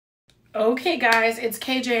Okay, guys, it's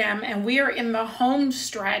KJM, and we are in the home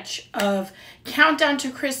stretch of Countdown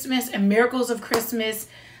to Christmas and Miracles of Christmas,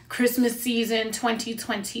 Christmas season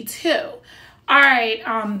 2022. All right,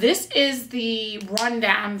 this is the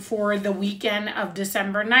rundown for the weekend of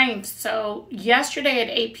December 9th. So yesterday at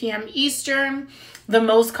 8 p.m. Eastern, The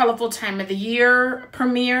Most Colorful Time of the Year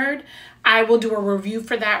premiered. I will do a review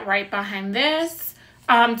for that right behind this.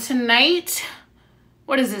 Tonight,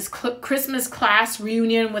 what is this? Christmas class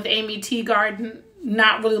reunion with Amy Teegarden.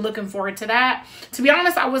 Not really looking forward to that. To be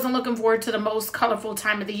honest, I wasn't looking forward to The Most Colorful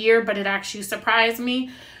Time of the Year, but it actually surprised me.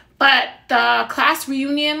 But the class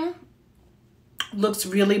reunion looks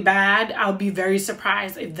really bad. I'll be very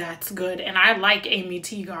surprised if that's good. And I like Amy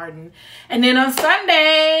Teegarden. And then on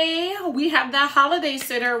Sunday, we have The Holiday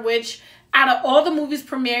Sitter, which out of all the movies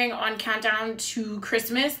premiering on Countdown to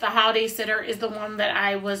Christmas, The Holiday Sitter is the one that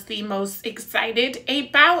I was the most excited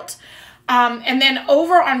about. And then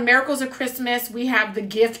over on Miracles of Christmas, we have The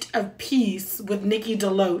Gift of Peace with Nikki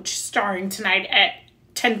DeLoach starring tonight at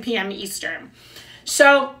 10 p.m. Eastern.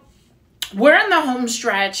 So we're in the home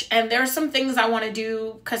stretch, and there's some things I want to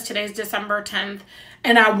do because today's December 10th.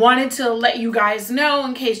 And I wanted to let you guys know,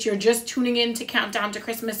 in case you're just tuning in to Countdown to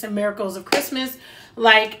Christmas and Miracles of Christmas,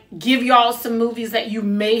 like give y'all some movies that you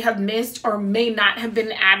may have missed or may not have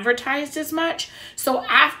been advertised as much. So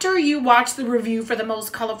after you watch the review for The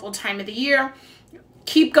Most Colorful Time of the Year,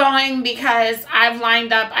 keep going because I've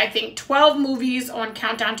lined up, I think, 12 movies on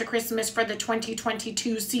Countdown to Christmas for the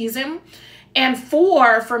 2022 season and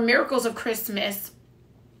 4 for Miracles of Christmas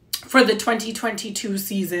for the 2022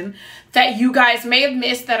 season that you guys may have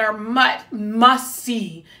missed that are must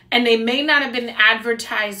see, and they may not have been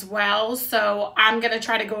advertised well, so I'm gonna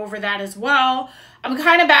try to go over that as well. I'm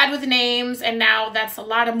kind of bad with names, and now that's a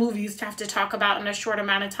lot of movies to have to talk about in a short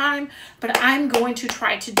amount of time, but I'm going to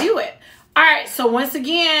try to do it. All right, so once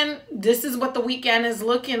again, this is what the weekend is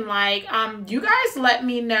looking like. You guys let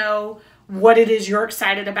me know what it is you're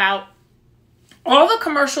excited about. All the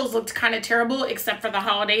commercials looked kind of terrible except for The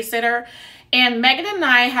Holiday Sitter. And Megan and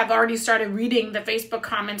I have already started reading the Facebook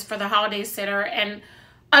comments for The Holiday Sitter. And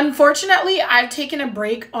unfortunately, I've taken a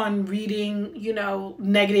break on reading, you know,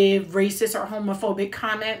 negative, racist, or homophobic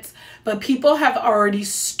comments. But people have already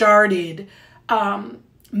started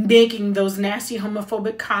making those nasty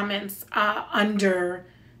homophobic comments under,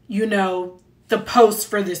 you know, the post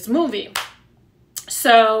for this movie.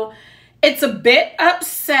 So it's a bit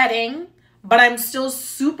upsetting, but I'm still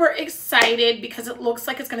super excited because it looks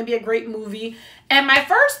like it's going to be a great movie. And my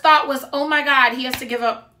first thought was, oh my God, he has to give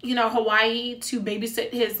up, you know, Hawaii to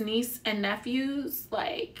babysit his niece and nephews.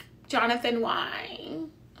 Like, Jonathan, why?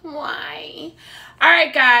 Why? All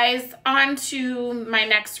right, guys, on to my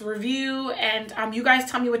next review. And you guys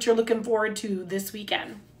tell me what you're looking forward to this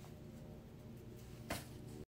weekend.